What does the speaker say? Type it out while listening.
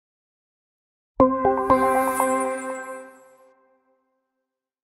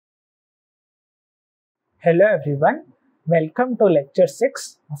Hello everyone, welcome to lecture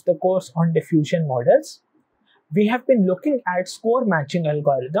 6 of the course on diffusion models. We have been looking at score matching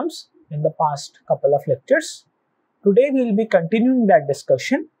algorithms in the past couple of lectures. Today we will be continuing that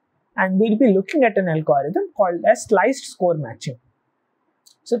discussion and we will be looking at an algorithm called as sliced score matching.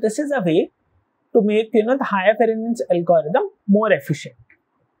 So this is a way to make the higher variance algorithm more efficient.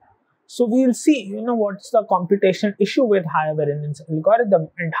 So we will see what's the computation issue with higher variance algorithm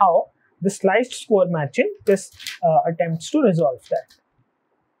and how the sliced score matching attempts to resolve that.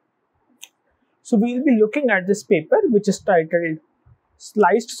 So we will be looking at this paper which is titled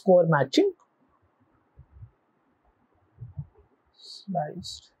Sliced Score Matching.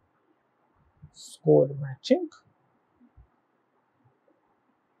 Sliced Score Matching.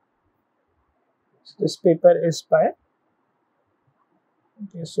 So this paper is by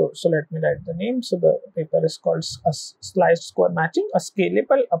so let me write the name. So the paper is called Sliced Score Matching, a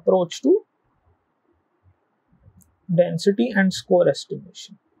scalable approach to density and score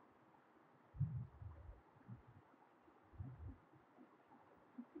estimation.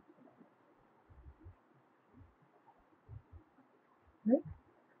 Right?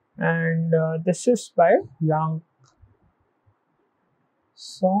 And this is by Yang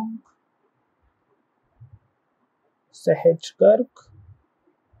Song, Sahaj Garg,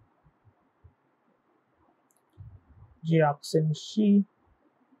 Jiaxin Shi,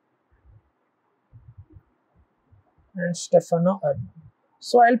 and Stefano Arno.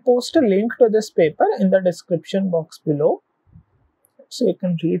 So I'll post a link to this paper in the description box below, so you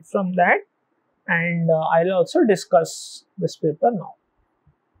can read from that, and I'll also discuss this paper now.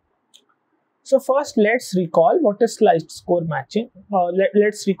 So first, let's recall what is sliced score matching.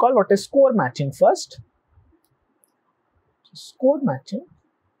 Let's recall what is score matching first. Score matching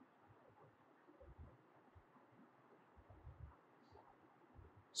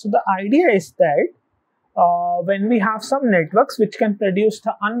so the idea is that when we have some networks which can produce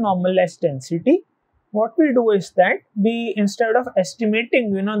the unnormalized density, what we do is that we, instead of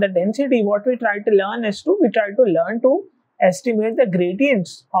estimating the density, what we try to learn is to estimate the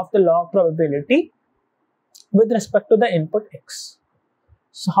gradients of the log probability with respect to the input x.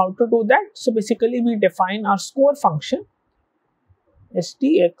 So how to do that? So basically we define our score function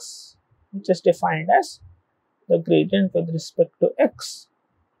SDX, which is defined as the gradient with respect to x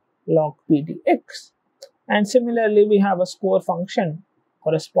log PDX. And similarly, we have a score function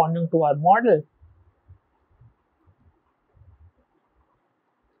corresponding to our model,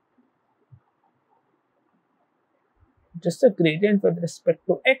 just the gradient with respect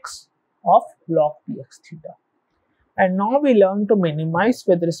to x of log px theta. And now we learn to minimize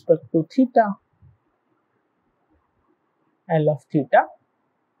with respect to theta, L of theta.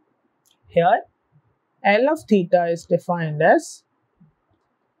 Here, L of theta is defined as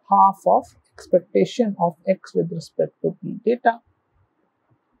half of expectation of x with respect to p theta,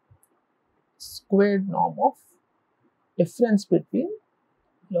 squared norm of difference between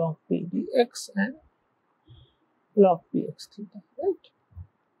log p dx and log px theta, right?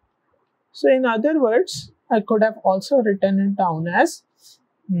 So in other words, I could have also written it down as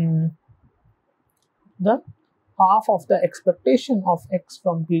the half of the expectation of x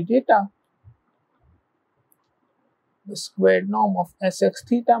from p theta, the squared norm of sx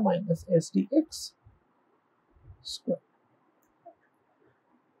theta minus sdx squared.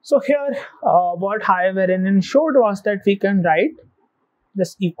 So here what higher variance showed was that we can write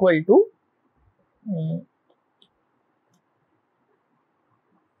this equal to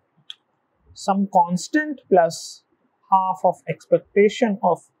some constant plus half of expectation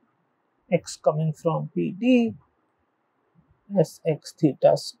of x coming from PD sx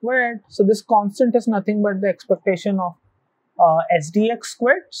theta squared. So this constant is nothing but the expectation of sdx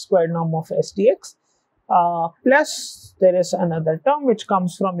squared norm of sdx, plus there is another term which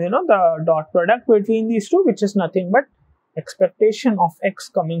comes from the dot product between these two, which is nothing but expectation of x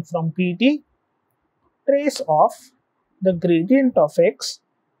coming from PD trace of the gradient of x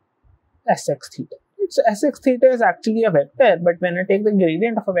sx theta. So sx theta is actually a vector, but when I take the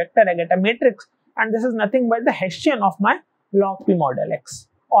gradient of a vector, I get a matrix, and this is nothing but the Hessian of my log p model x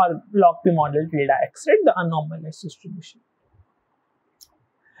or log p model tilde x, right? The unnormalized distribution.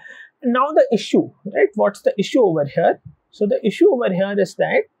 Now the issue, right? What's the issue over here? So the issue over here is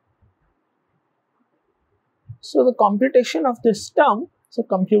that the computation of this term, so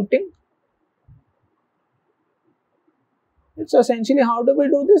computing, so essentially how do we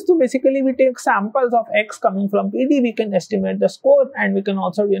do this? So basically we take samples of x coming from PD, we can estimate the score, and we can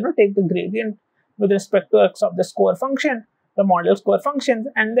also take the gradient with respect to x of the score function, the model score functions,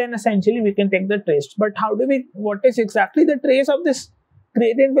 and then essentially we can take the trace. But what is exactly the trace of this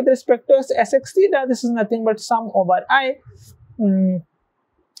gradient with respect to Sx theta, this is nothing but sum over I.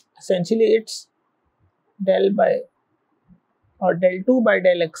 Essentially, it's del 2 by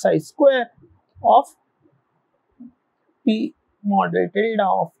del xi square of P model tilde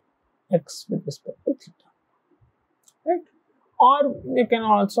of x with respect to theta, right? Or you can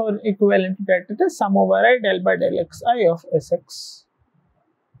also equivalent that it is sum over I del by del xi of Sx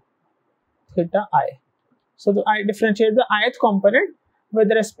theta I. So I differentiate the ith component with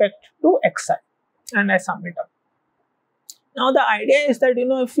respect to xi and I sum it up. Now the idea is that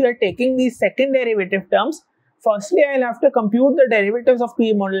if we are taking these second derivative terms, firstly I'll have to compute the derivatives of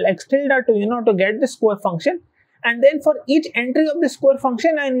P model x tilde to get the square function, and then for each entry of the square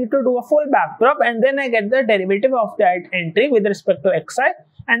function I need to do a full backprop, and then I get the derivative of that entry with respect to xi,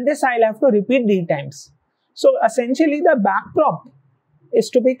 and this I'll have to repeat d times. So essentially the backprop is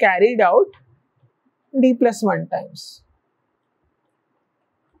to be carried out d plus 1 times.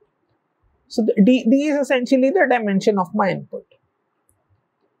 So the d is essentially the dimension of my input.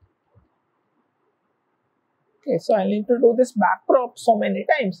 Okay, so I need to do this backprop so many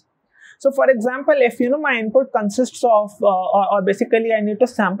times. So for example, if my input consists of, or basically I need to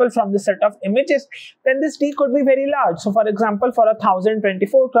sample from the set of images, then this d could be very large. So for example, for a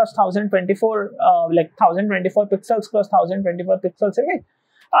 1024 cross 1024, like 1024 pixels cross 1024 pixels image,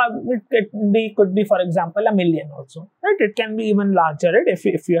 d could be, for example, a million also, right? It can be even larger, right?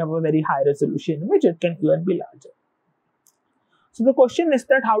 If you have a very high resolution image, it can even be larger. So the question is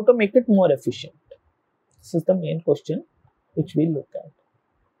that how to make it more efficient. This is the main question which we look at.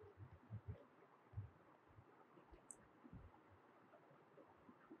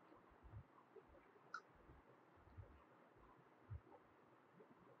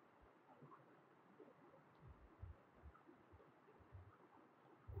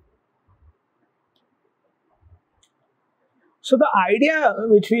 So the idea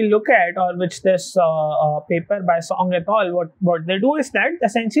which we look at, or which this paper by Song et al., what they do is that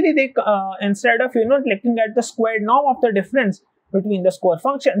essentially they instead of looking at the squared norm of the difference between the square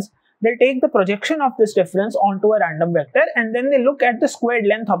functions, they take the projection of this difference onto a random vector, and then they look at the squared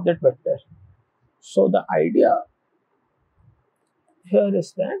length of that vector. So the idea here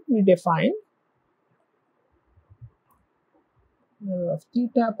is that we define of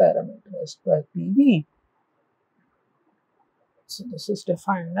theta parameterized by PV. So this is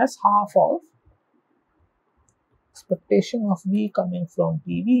defined as half of expectation of V coming from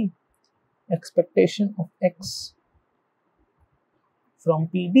PV, expectation of X from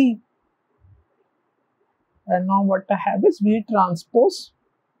PD, and now what I have is V transpose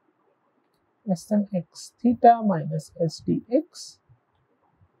less than X theta minus S dx.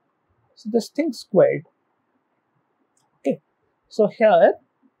 So this thing squared. Okay, so here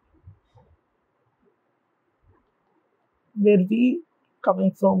where V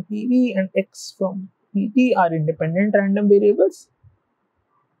coming from PV and X from PD are independent random variables.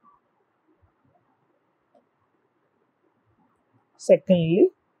 Secondly,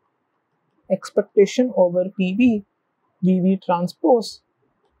 expectation over PV, VV transpose,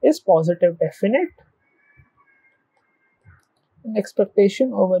 is positive definite, and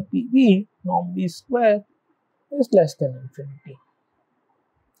expectation over PV, norm V square, is less than infinity.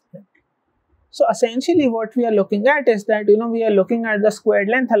 So essentially what we are looking at is that we are looking at the squared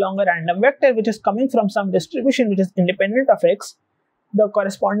length along a random vector which is coming from some distribution which is independent of X. The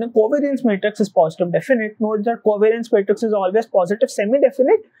corresponding covariance matrix is positive definite. Note that covariance matrix is always positive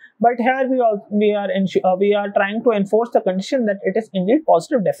semi-definite, but here we are trying to enforce the condition that it is indeed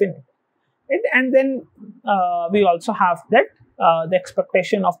positive definite. And then we also have that the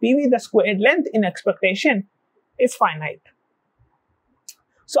expectation of PV, the squared length in expectation, is finite.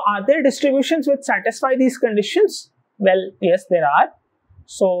 So are there distributions which satisfy these conditions? Well, yes, there are.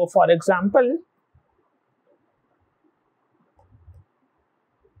 So for example,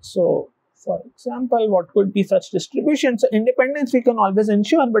 what could be such distributions? So independence we can always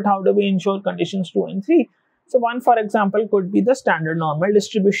ensure, but how do we ensure conditions 2 and 3? So one, for example, could be the standard normal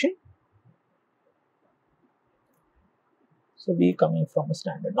distribution. So V coming from a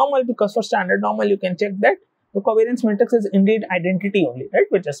standard normal, because for standard normal you can check that the covariance matrix is indeed identity only, right,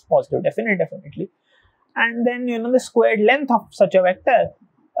 which is positive definite definitely. And then the squared length of such a vector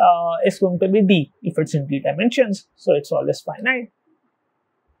is going to be D if it's in D dimensions, so it's always finite.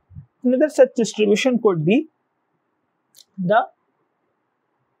 Another such distribution could be the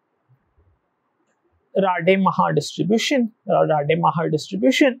Rademacher distribution or Rademacher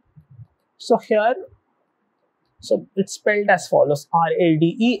distribution. So here, so it's spelled as follows: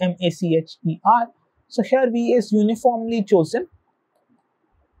 Rademacher. So here V is uniformly chosen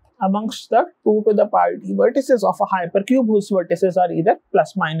amongst the 2 to the power d vertices of a hypercube whose vertices are either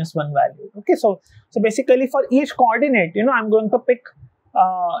plus minus 1 value. Okay, so basically for each coordinate, I'm going to pick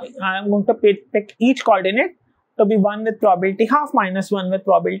each coordinate to be 1 with probability half, minus 1 with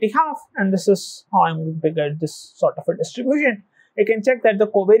probability half, and this is how I'm going to get this sort of a distribution. You can check that the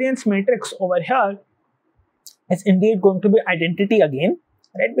covariance matrix over here is indeed going to be identity again,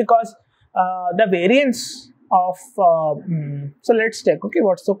 right? Because the variance of so let's check, okay,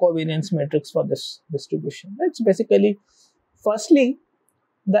 what's the covariance matrix for this distribution? It's basically, firstly,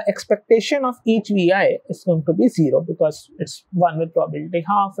 the expectation of each vi is going to be 0 because it's 1 with probability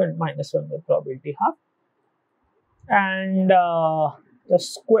half and minus 1 with probability half, and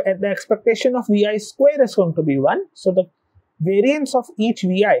the expectation of vi square is going to be 1. So the variance of each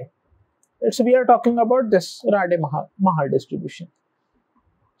vi, so we are talking about this Rade-Mahar distribution.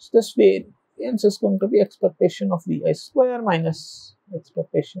 So this variance is going to be expectation of vi square minus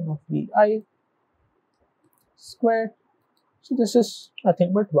expectation of vi squared. So this is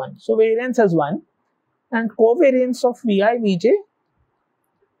nothing but 1. So variance is 1, and covariance of vi vj,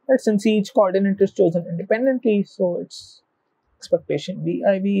 right, since each coordinate is chosen independently, so it's expectation vi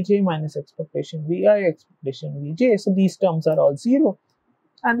vj minus expectation vi expectation vj. So these terms are all 0,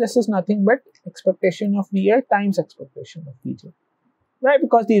 and this is nothing but expectation of vi times expectation of vj, right?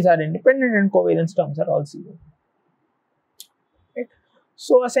 Because these are independent and covariance terms are all 0. Right?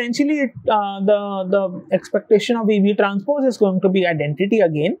 So essentially, the expectation of VV transpose is going to be identity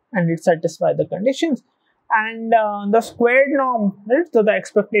again, and it satisfies the conditions. And the squared norm, right? So the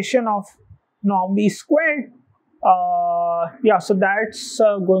expectation of norm V squared, yeah. So that's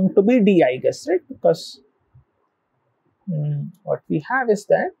going to be D, I guess, right? Because what we have is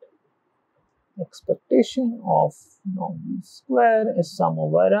that expectation of norm V square is sum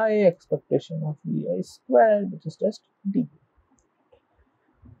over I, expectation of Vi square, which is just D.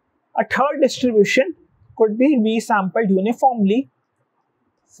 A third distribution could be V sampled uniformly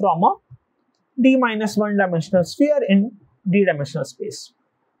from a D minus 1 dimensional sphere in D dimensional space.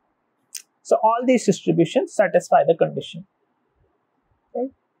 So all these distributions satisfy the condition.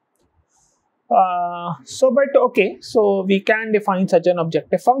 Okay. So we can define such an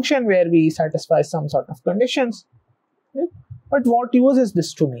objective function where we satisfy some sort of conditions. Okay. But what use is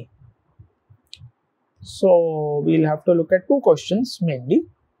this to me? So we'll have to look at two questions mainly.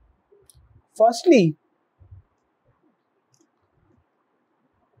 Firstly,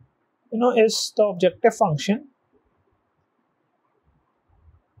 is the objective function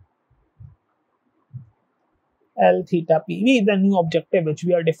L theta PV, the new objective which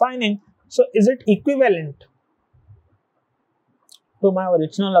we are defining, so is it equivalent to my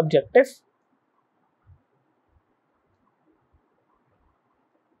original objective?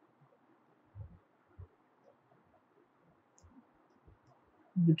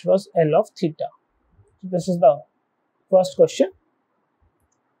 Which was L of theta. So this is the first question.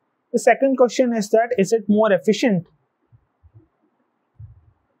 The second question is that, is it more efficient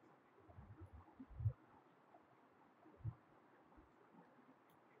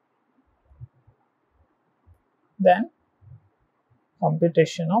than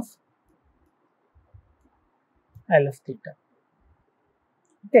computation of L of theta?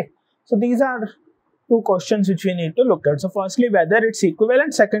 Okay, so these are two questions which we need to look at. So firstly, whether it's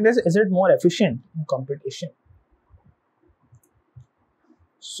equivalent. Second is it more efficient in computation?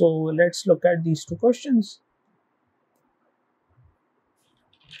 So let's look at these two questions.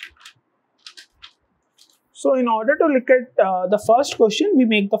 So in order to look at the first question, we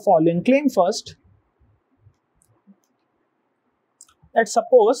make the following claim first. Let's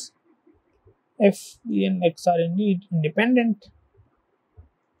suppose if V and X are indeed independent,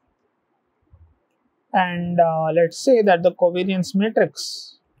 and let's say that the covariance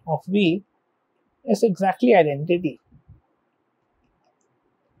matrix of V is exactly identity.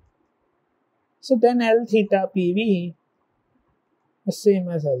 So then L theta PV is same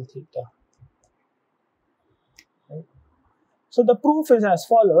as L theta. Right? So the proof is as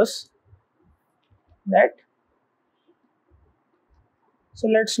follows, that, so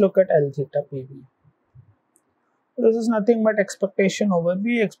let's look at L theta PV. This is nothing but expectation over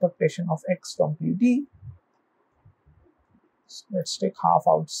V, expectation of X from PD. So let's take half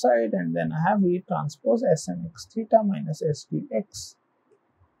outside, and then I have V transpose SMX theta minus SDX,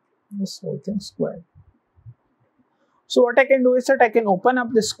 this whole thing squared. So what I can do is that I can open up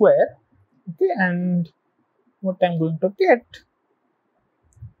the square, okay, and what I'm going to get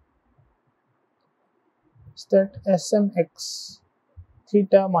is that SMX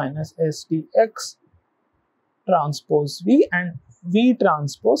theta minus SDX transpose V, and V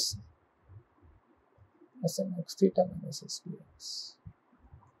transpose SMX theta minus SDX.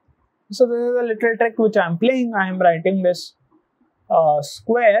 So this is a little trick which I am playing. I am writing this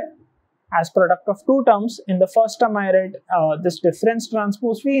square as product of two terms. In the first term I write this difference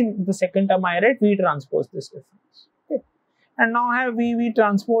transpose V. In the second term I write V transpose this difference. Okay. And now I have V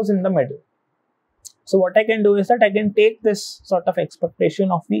transpose in the middle. So what I can do is that I can take this sort of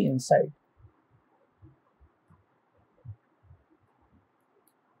expectation of V inside.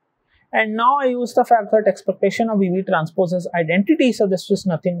 And now I use the fact that expectation of VV transpose is identity. So this is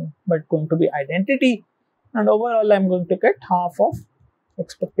nothing but going to be identity. And overall I'm going to get half of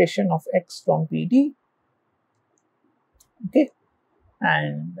expectation of X from PD. Okay.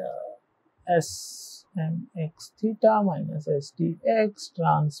 And SMX theta minus SDX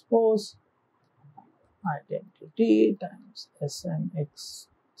transpose identity times SMX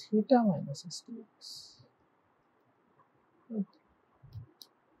theta minus SDX. Okay.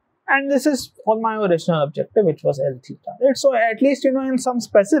 And this is on my original objective, which was L theta. Right? So at least, in some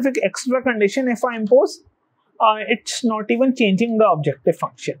specific extra condition, if I impose, it's not even changing the objective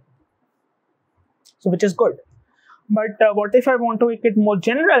function. So which is good. But what if I want to make it more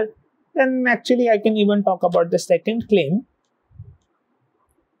general? Then actually I can even talk about the second claim,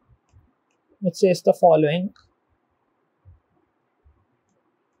 which says the following.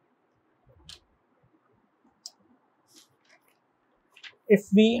 If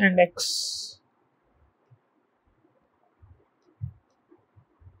V and X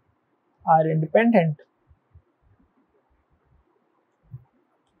are independent,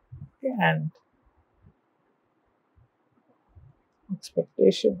 okay, and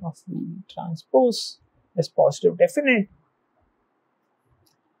expectation of V transpose is positive definite,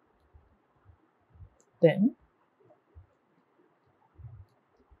 then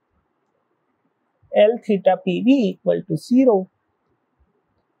L theta PV equal to 0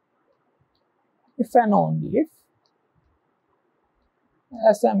 if and only if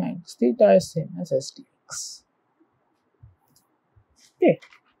SMX theta is same as SDX. Okay.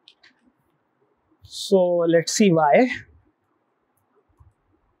 So let's see why.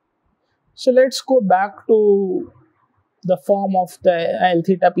 So let's go back to the form of the L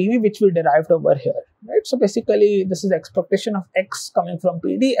theta PV which we derived over here. Right? So basically this is expectation of X coming from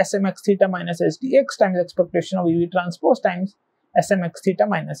PD, SMX theta minus SDX times expectation of VV transpose times SMX theta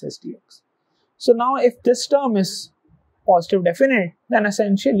minus SDX. So now if this term is positive definite, then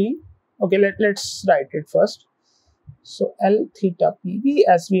essentially, okay, let's write it first. So L theta PV,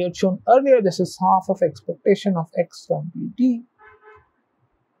 as we had shown earlier, this is half of expectation of X from PD,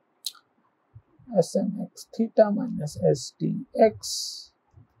 SMX theta minus SDX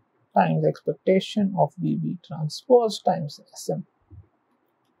times expectation of VV transpose times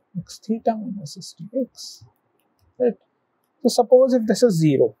SMX theta minus SDX. Right? So suppose if this is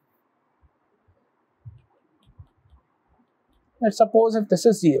 0. Let's suppose if this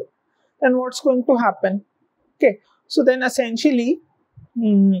is 0, then what's going to happen? Okay, so then essentially,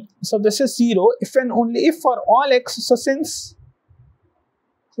 so this is 0 if and only if for all X. So since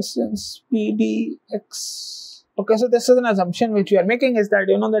PDX, okay, so this is an assumption which we are making is that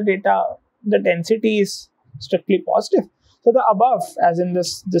the density is strictly positive. So the above, as in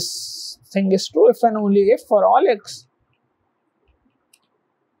this thing is true if and only if for all X,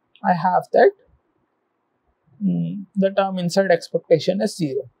 I have that the term inside expectation is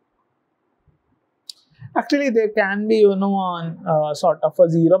 0. Actually, there can be, on sort of a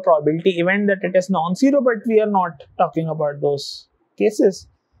 0 probability event that it is non-zero, but we are not talking about those cases.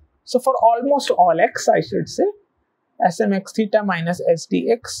 So for almost all X, I should say, SMX theta minus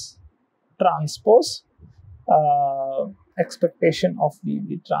SDX transpose expectation of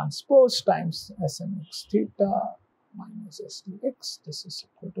VV transpose times SMX theta minus SDX, this is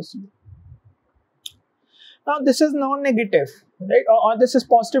equal to 0. Now this is non-negative, right? Or this is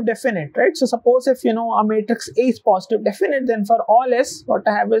positive definite, right? So suppose if a matrix A is positive definite, then for all S, what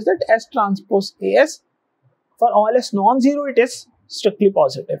I have is that S transpose AS. For all S non-zero, it is strictly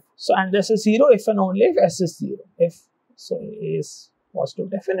positive. So and this is 0 if and only if S is 0. If so A is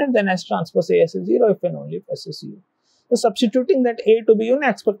positive definite, then S transpose AS is 0 if and only if S is 0. So substituting that A to be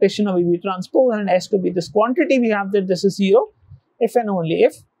expectation of VV transpose and S to be this quantity, we have that this is 0 if and only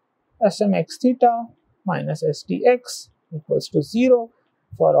if SMX theta minus SDX equals to 0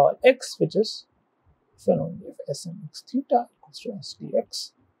 for all X, which is if and only if SMX theta equals to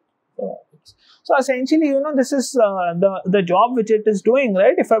SDX for all X. So essentially, this is the job which it is doing,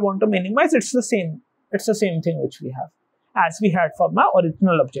 right? If I want to minimize, it's the same thing which we have as we had for my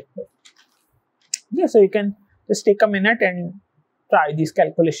original objective. Yeah, so you can just take a minute and try these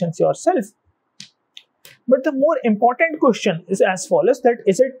calculations yourself. But the more important question is as follows: that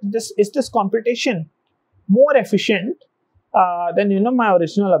is this computation more efficient than my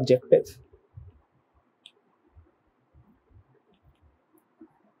original objective.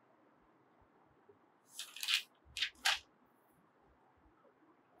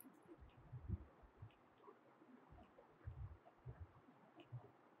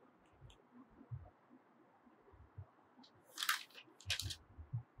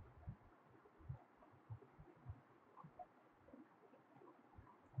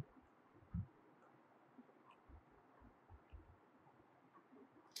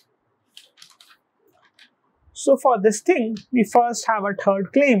 So for this thing, we first have a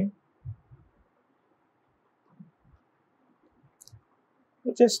third claim,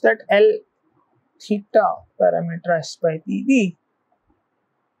 which is that L theta parameterized by PV,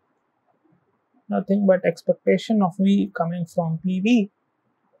 nothing but expectation of V coming from PV,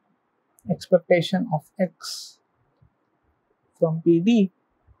 expectation of X from PV,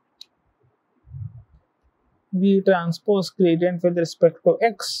 V transpose gradient with respect to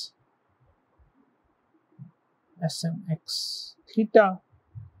X, SMX theta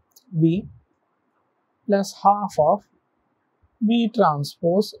V plus half of V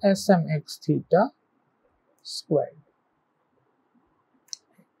transpose SMX theta squared.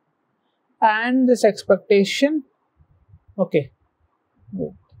 And this expectation, okay,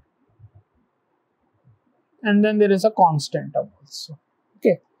 wait. And then there is a constant term also,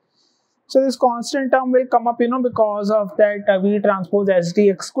 okay. So this constant term will come up, because of that V transpose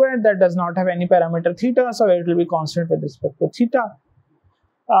SDX squared that does not have any parameter theta, so it will be constant with respect to theta.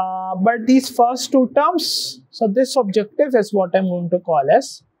 But these first two terms, so this objective is what I'm going to call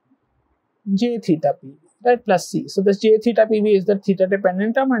as J theta PV, right, plus C. So this J theta PV is the theta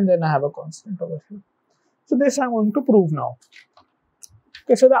dependent term, and then I have a constant over here. So this I'm going to prove now.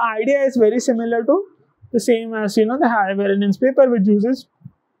 Okay, so the idea is very similar to the same as, the higher variance paper, which uses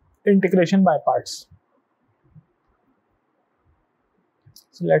integration by parts.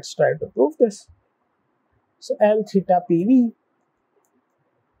 So let's try to prove this. So L theta PV,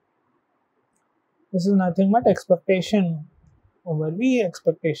 this is nothing but expectation over V,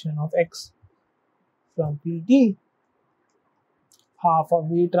 expectation of X from PD, half of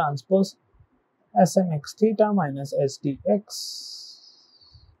V transpose SMX theta minus SDX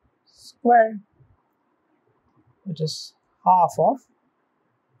squared, which is half of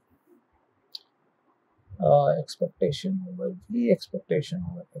expectation over V, expectation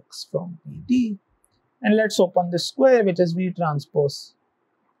over X from PD, and let's open the square, which is V transpose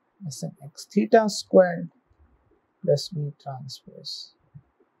SMX theta squared plus V transpose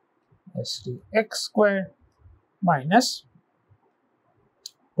SDX squared minus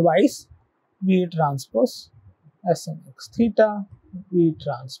twice V transpose SMX theta V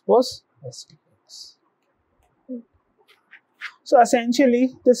transpose SDX. So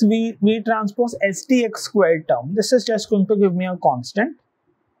essentially, this V transpose SDX squared term, this is just going to give me a constant.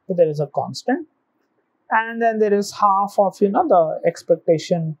 So there is a constant, and then there is half of the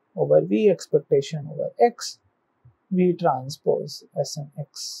expectation over V, expectation over X, V transpose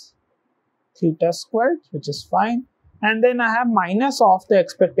SMX theta squared, which is fine, and then I have minus of the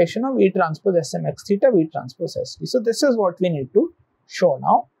expectation of V transpose SMX theta V transpose SD. So this is what we need to show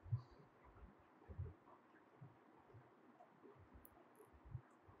now.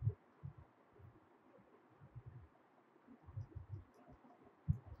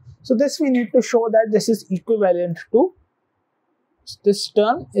 So this we need to show that this is equivalent to, this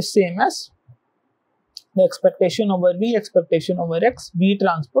term is same as the expectation over V, expectation over X, V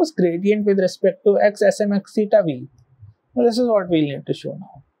transpose gradient with respect to X SMX theta V. Now this is what we need to show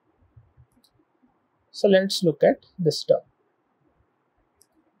now. So let's look at this term.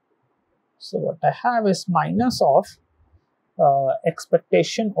 So what I have is minus of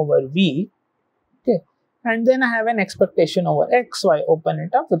expectation over V, okay, and then I have an expectation over X, so I open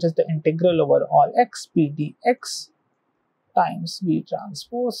it up, which is the integral over all X P dx times V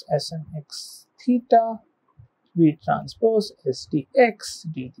transpose SMX theta V transpose SDX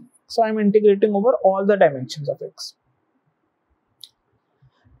dt. So I'm integrating over all the dimensions of X.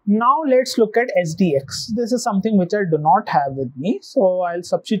 Now let's look at SDX. This is something which I do not have with me, so I'll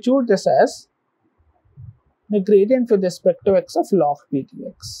substitute this as the gradient with respect to X of log P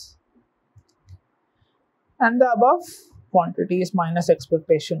dx. And the above quantity is minus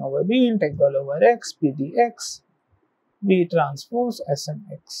expectation over V, integral over X P dx, V transpose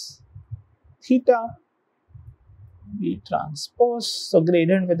SMX theta V transpose, so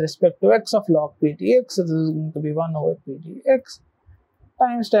gradient with respect to X of log P dx, so this is going to be 1 over P dx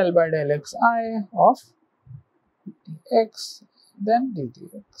times del by del xi of dx, then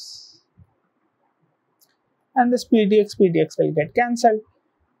ddx. And this pdx will get cancelled.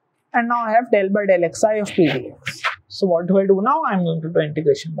 And now I have del by del xi of pdx. So what do I do now? I'm going to do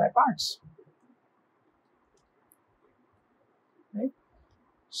integration by parts. Right?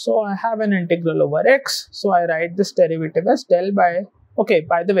 So I have an integral over x. So I write this derivative as del by, okay,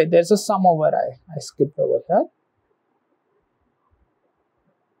 by the way, there's a sum over I. I skipped over here.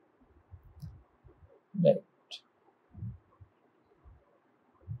 Right.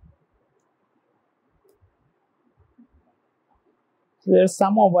 So there's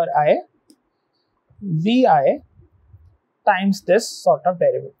sum over I, vi times this sort of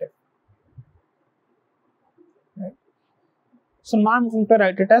derivative. Right. So now I'm going to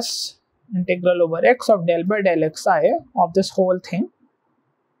write it as integral over x of del by del xi of this whole thing,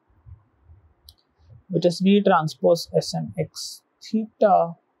 which is v transpose Sm x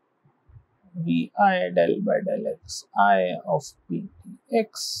theta vi del by del xi of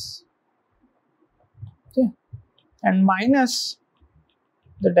px, okay, and minus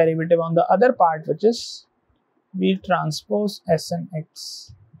the derivative on the other part, which is v transpose Sm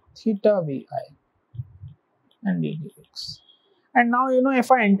x theta vi and ddx. And now,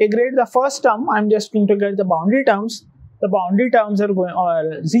 if I integrate the first term, I'm just going to get the boundary terms. The boundary terms are going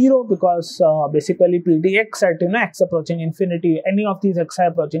or 0 because basically pdx at x approaching infinity, any of these xi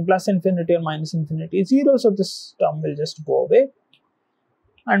approaching plus infinity or minus infinity is 0. So this term will just go away.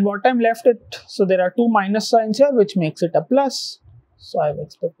 And what I'm left with, so there are two minus signs here, which makes it a plus. So I have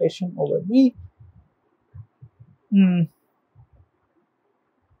expectation over v.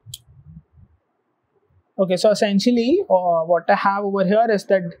 Okay, so essentially what I have over here is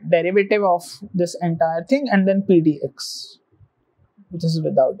the derivative of this entire thing and then pdx, which is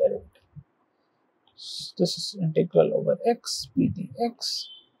without derivative. So this is integral over x pdx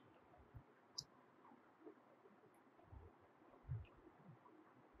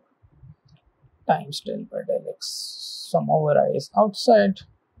times del by del x. Sum over I is outside,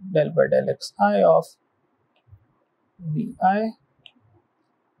 del by del xi of vi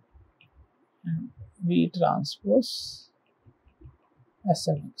and v transpose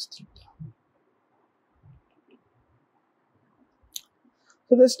Sm x theta.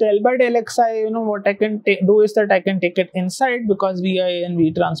 So this del by del xi, what I can do is that I can take it inside because vi and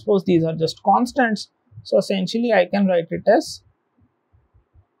v transpose, these are just constants. So essentially I can write it as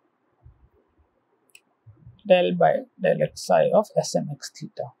del by del xi of Sm x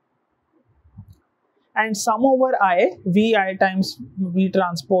theta. And sum over I, vi times v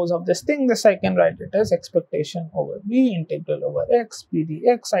transpose of this thing, this I can write it as expectation over v integral over x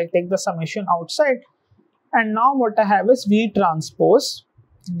pdx. I take the summation outside, and now what I have is v transpose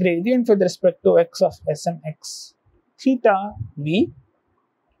gradient with respect to x of Sm x theta v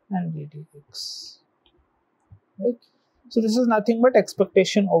and ddx. Right? So this is nothing but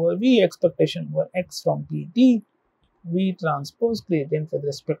expectation over v, expectation over x from pd, v transpose gradient with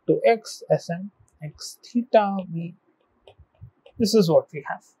respect to x Sm x theta v. This is what we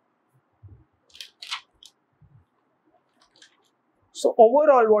have. So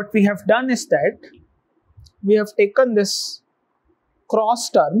overall what we have done is that we have taken this cross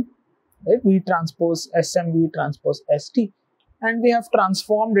term, right, v transpose Sm v transpose st, and we have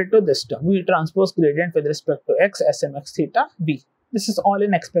transformed it to this term, v transpose gradient with respect to x Sm x theta v. This is all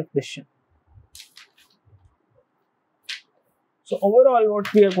in expectation. So overall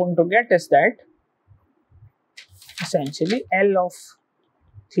what we are going to get is that essentially L of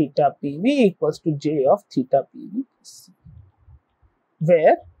theta PV equals to J of theta PV,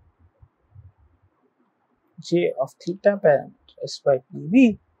 where J of theta parameterized by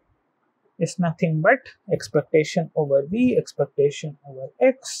PV is nothing but expectation over V, expectation over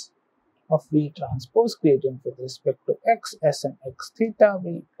X of V transpose gradient with respect to X Sm x theta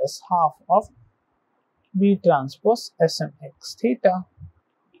V plus half of V transpose Sm x theta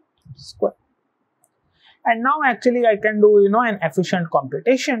square. And now actually I can do an efficient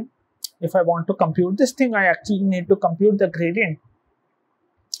computation. If I want to compute this thing, I actually need to compute the gradient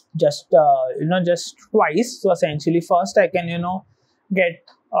just twice. So essentially first I can get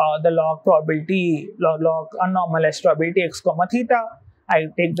the log probability, log unnormalized probability x comma theta. I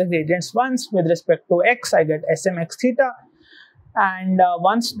take the gradients once with respect to x, I get Sm x theta, and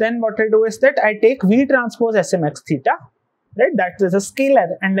once then what I do is that I take V transpose Sm x theta, right, that is a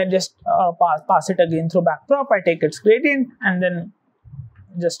scalar, and then just pass it again through backprop. I take its gradient and then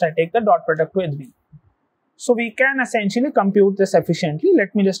just I take the dot product with V. So we can essentially compute this efficiently.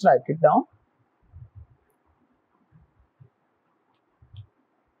 Let me just write it down.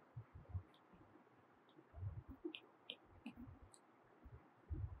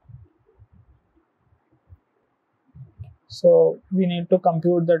 So we need to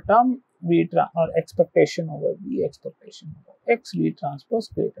compute the term V or expectation over V, expectation over X, V transpose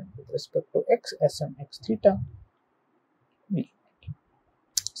gradient with respect to X Sm x theta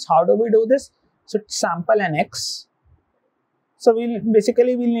So how do we do this? So sample an x. So we'll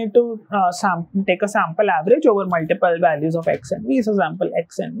need to take a sample average over multiple values of x and v. So sample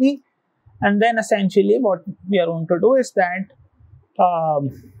x and v, and then essentially what we are going to do is that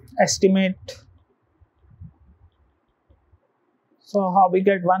estimate. So how we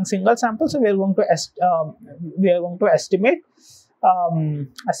get one single sample? So we are going to estimate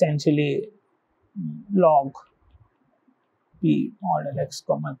essentially log p model x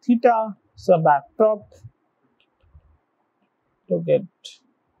comma theta. So backprop to get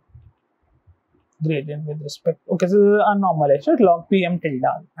gradient with respect. Okay, so this is a normalized log pm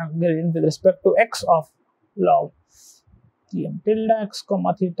tilde and gradient with respect to x of log pm tilde x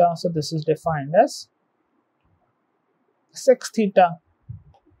comma theta. So this is defined as sec theta.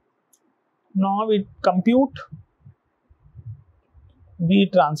 Now we compute v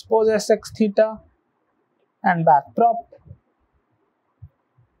transpose sx theta and backprop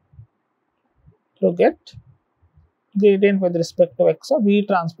to get gradient with respect to x of v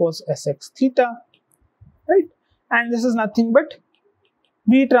transpose sx theta, right? And this is nothing but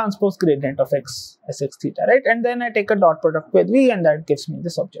v transpose gradient of x sx theta, right? And then I take a dot product with v, and that gives me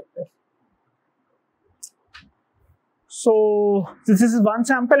this objective. So this is one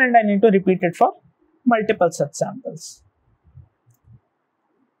sample, and I need to repeat it for multiple such samples.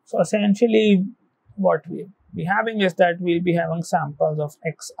 So essentially what we'll be having is that we'll be having samples of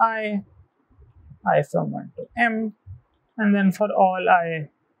xi, I from 1 to m, and then for all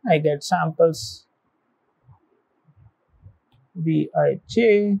I get samples vij,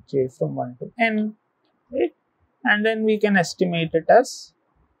 j from 1 to n, right? And then we can estimate it as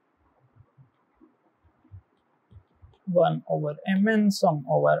 1 over mn sum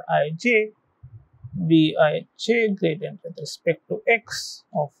over ij, vij gradient with respect to x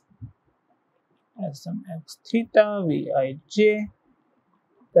of smx theta vij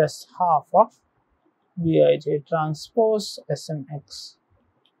plus half of vij transpose smx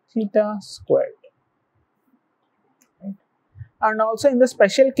theta squared. Right? And also in the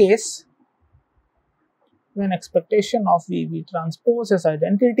special case, when expectation of v transpose is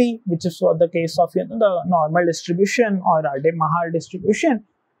identity, which is for the case of the normal distribution or Mahar distribution,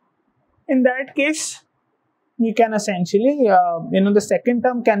 in that case we can essentially the second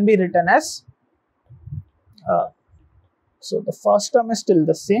term can be written as so the first term is still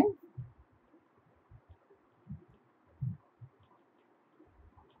the same,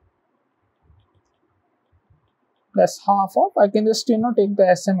 plus half of, I can just take the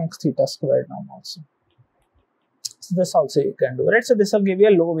smx theta squared now also. So this also you can do, right? So this will give you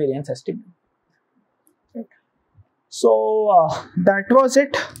a low variance estimate. Right. So that was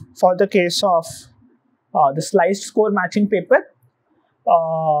it for the case of the sliced score matching paper.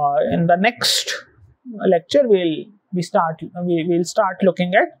 In the next lecture we'll start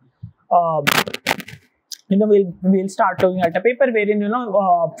looking at we'll start looking at a paper wherein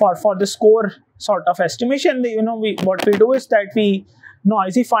for the score sort of estimation, what we do is that we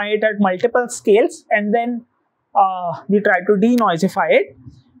noisify it at multiple scales, and then we try to de-noisify it,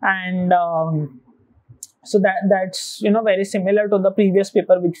 and so that's very similar to the previous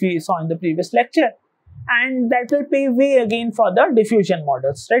paper which we saw in the previous lecture, and that will pave way again for the diffusion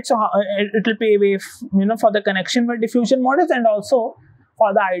models, right? So it will pave way for the connection with diffusion models, and also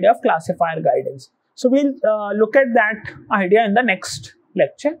for the idea of classifier guidance. So we'll look at that idea in the next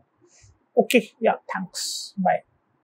lecture. Okay, yeah, thanks, bye.